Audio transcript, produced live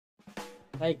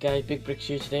Hi guys, Big Bricks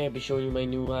here. Today I'll be showing you my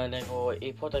new Lego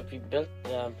airport I've rebuilt.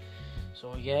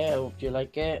 So yeah, I hope you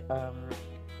like it.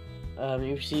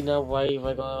 You see now why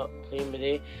I got playing with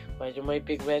it. Why do my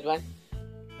big red one?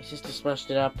 My sister smashed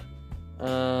it up.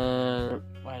 Well,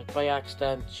 by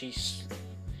accident, it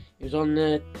was on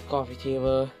the coffee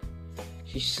table.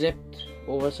 She slipped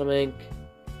over something,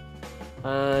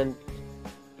 and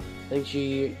I think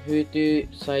she hurt the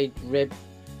side rib.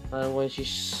 And when she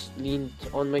leaned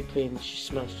on my plane, she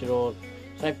smashed it all.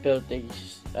 So I built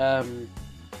these 8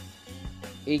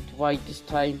 wide this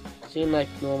time. Same like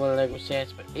normal Lego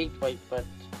sets, but 8 wide. But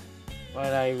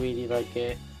I really like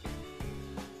it.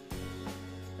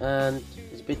 And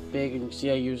it's a bit big, and you can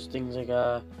see I use things like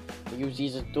I use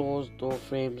these as door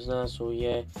frames now. So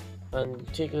yeah, and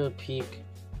take a little peek.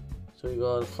 So we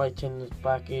got a flight in the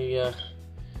back area.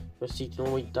 We're seating all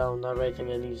the way down that right, and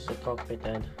then use the cockpit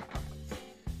then.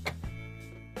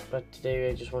 But today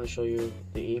I just want to show you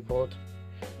the airport.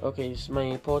 Okay, this is my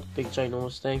airport, big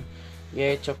ginormous thing. Yeah,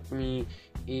 it took me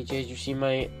ages. You see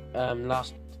my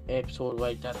last episode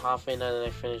right at half in, and then I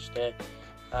finished it.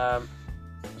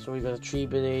 So we got a tree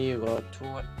there, you got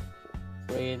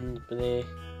 2 rain there,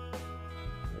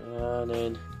 and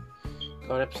then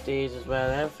got upstairs as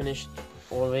well. I finished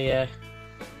all the way here.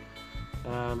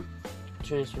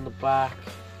 Turns from the back.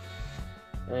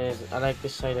 I like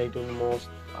this side I do the most.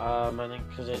 I think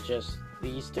because it just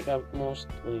these stick out most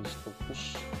when you just go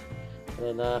push.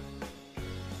 And then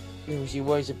you see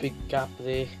why there's a big gap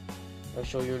there. I'll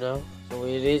show you now. So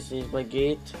here it is. Here's my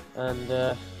gate,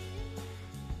 and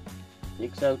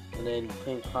leaks out, and then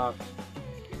plane parked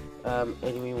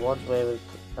anywhere we want, wherever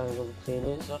the plane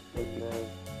is. And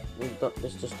we've got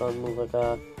this just on move like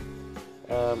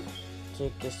a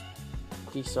take this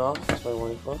piece off. That's what I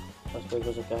want it for. That's where it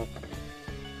goes like that. In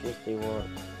case they want.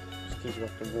 You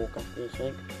have to walk up this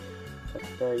thing, but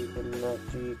you can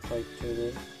actually try to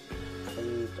it,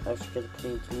 and I should get the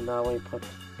plane to me now. I put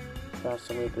that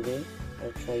somewhere over there. I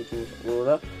try to roll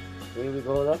up. Here we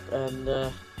go, look,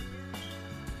 and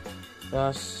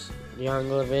that's the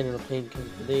angle of it, and the plane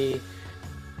comes there.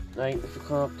 Right, if we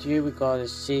come up to you, we got a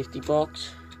safety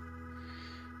box.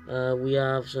 We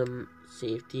have some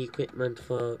safety equipment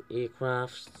for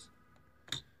aircrafts.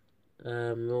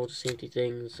 Loads of safety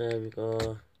things. We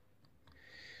got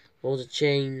loads of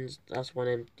chains. That's one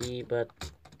empty, but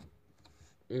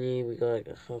here we got like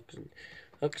a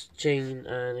hooks chain,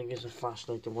 and I think there's a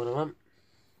flashlight in one of them.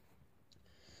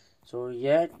 So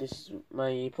yeah, this is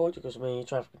my airport. Because my air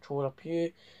traffic control up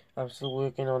here. I'm still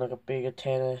working on like a big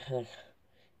antenna, like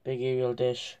big aerial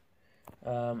dish.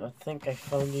 I think I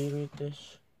found the aerial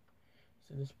dish.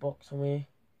 It's in this box somewhere.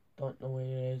 Don't know where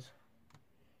it is.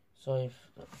 Sorry if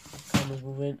the camera's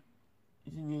moving.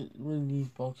 It's in one of these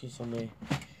boxes somewhere,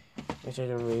 which I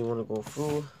don't really want to go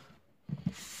through.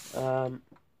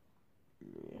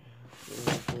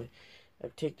 I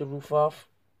take the roof off.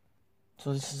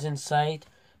 So this is inside.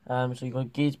 So you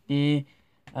got gate B.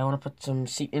 I want to put some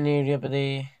seating area over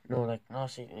there. No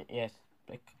seating. Yes,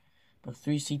 like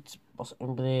 3 seats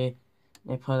over there.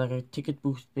 I put like a ticket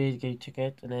booth there to get your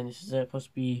ticket, and then this is supposed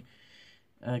to be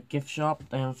a gift shop.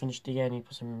 I haven't finished it yet. I need to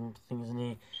put some things in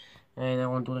there. And I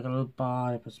want to do like a little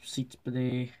bar. I put some seats over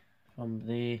there, from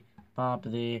there, bar over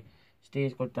there.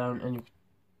 Stairs go down, and you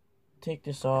take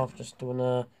this off. Just doing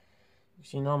you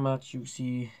see not much. You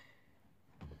see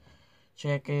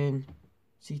check in,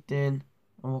 seat in,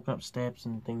 and walk up steps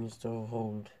and things to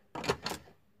hold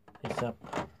this up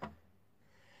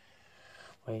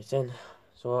while it's in.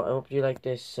 So I hope you like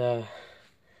this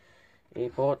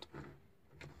airport.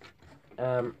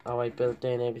 How I built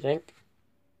it and everything.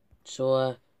 So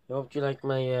I hope you like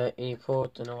my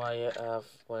airport and how I have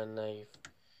when I've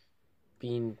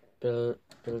been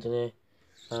building it,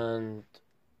 and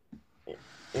it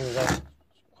was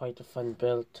quite a fun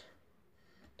build.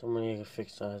 Don't really get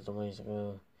fix that. Don't really it's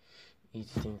a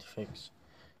easy thing to fix.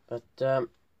 But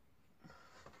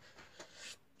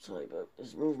sorry about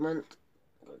this movement.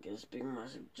 Gotta get this big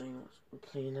massive giant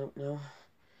plane out now.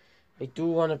 I do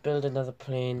want to build another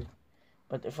plane,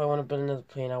 but if I want to build another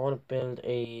plane, I want to build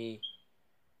a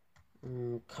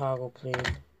cargo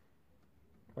plane.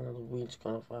 One of the wheels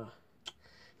gone off.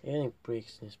 Everything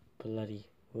breaks in this bloody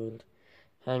world.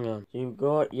 Hang on. You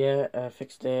got I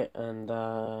fixed it, and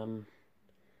then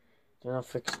I'll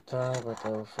fix that, but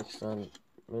I'll fix that in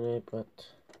a minute. But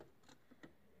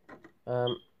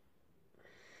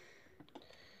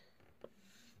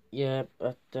yeah,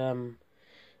 but I'm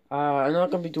not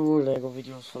gonna be doing Lego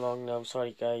videos for long now.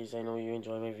 Sorry guys, I know you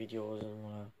enjoy my videos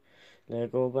and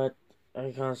Lego, but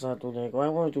I can't start doing Lego. I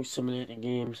want to do simulating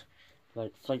games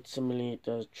like Flight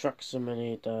Simulator, Truck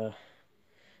Simulator,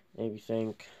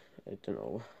 everything. I don't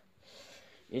know.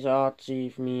 It's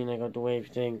artsy for me, and I got to do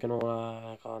everything and all that.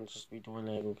 I can't just be doing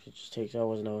Lego because it just takes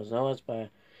hours and hours and hours.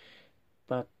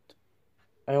 But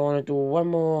I want to do one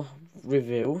more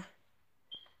review,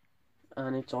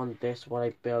 and it's on this what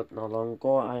I built not long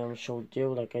ago. I showed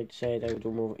you, like I said, I would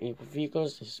do more April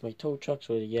vehicles. This is my tow truck,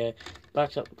 so yeah,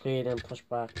 backs up the plane and push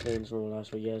back planes and all that.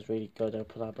 So yeah, it's really good. I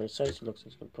put that by the side, so it looks like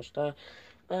it's gonna push that,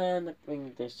 and I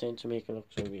bring this in to make it look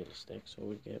so realistic, so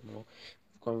we get more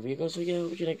vehicles. So yeah,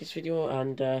 hope you like this video,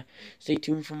 and stay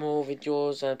tuned for more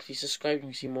videos, and please subscribe if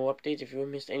you see more updates. If you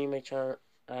missed any of my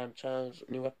channel's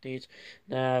new updates,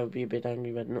 I would be a bit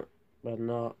angry, but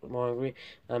not more angry.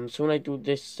 So when I do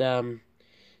this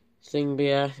thing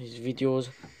there, these videos,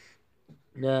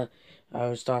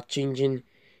 I'll start changing,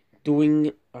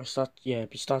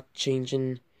 start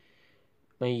changing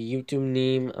my YouTube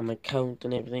name and my account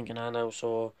and everything, and I know,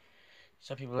 so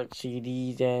some people like to see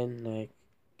these and like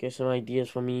get some ideas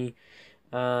for me,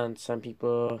 and some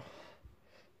people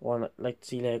like to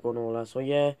see Lego and all that. So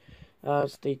yeah,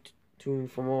 stay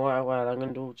tuned for more. Well, I'm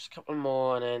gonna do just a couple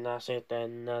more, and then that's it.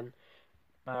 Then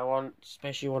I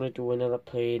especially want to do another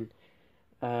plane.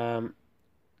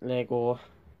 Lego. I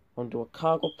want to do a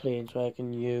cargo plane so I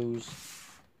can use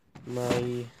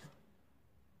my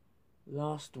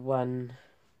last one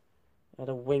at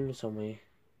a wing somewhere.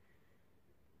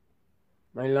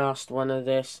 My last one of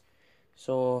this.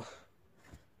 So,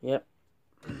 yep.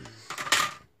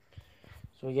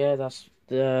 So yeah, that's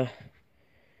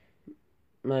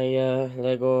my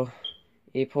Lego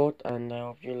airport, and I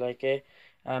hope you like it.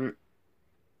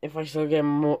 If I get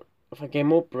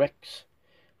more bricks,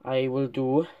 I will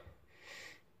do.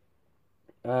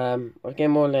 I'll get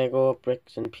more Lego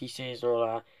bricks and pieces and all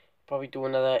that. Probably do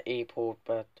another airport,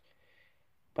 but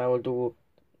I will do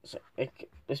like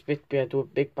this bit. I do a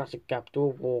big massive gap, do a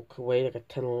walkway, like a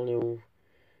tunnel,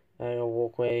 a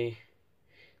walkway.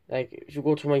 Like if you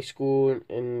go to my school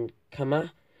in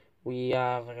Cama, we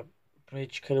have like a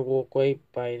bridge kind of walkway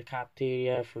by the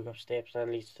cafeteria. If we go up steps,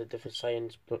 and leads to different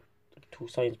two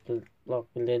science block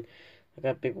building.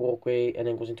 Like a big walkway, and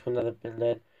then goes into another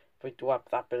building. If we do up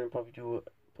that building,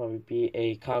 probably be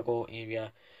a cargo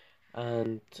area,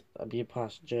 and be a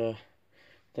passenger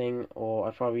thing, or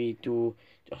I probably do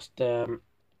just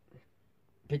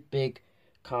big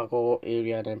cargo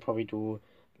area, and then probably do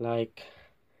like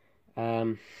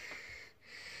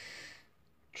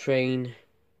train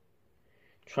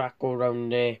track go around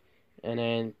there, and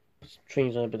then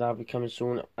trains on it, but that'll be coming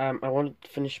soon. I want to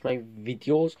finish my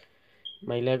videos,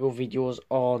 my Lego videos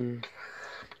on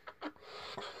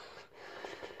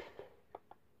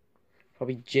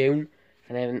probably June,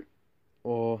 and then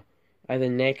or either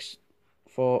next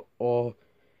or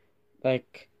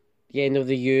like the end of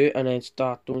the year, and then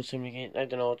start doing something again. I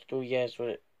don't know what to do. Yeah,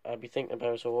 so I'll be thinking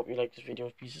about it. So I hope you like this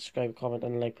video. Please subscribe, comment,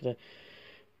 and like the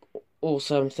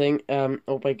awesome thing.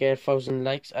 Hope I get 1,000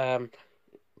 likes. I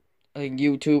think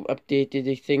YouTube updated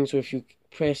the thing, so if you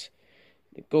press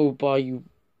go by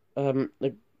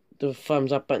the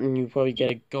thumbs up button, you probably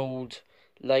get a gold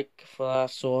like for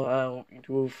that. So I hope you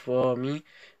do for me,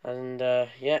 and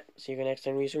yeah, see you next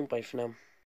time. Really soon. Bye for now.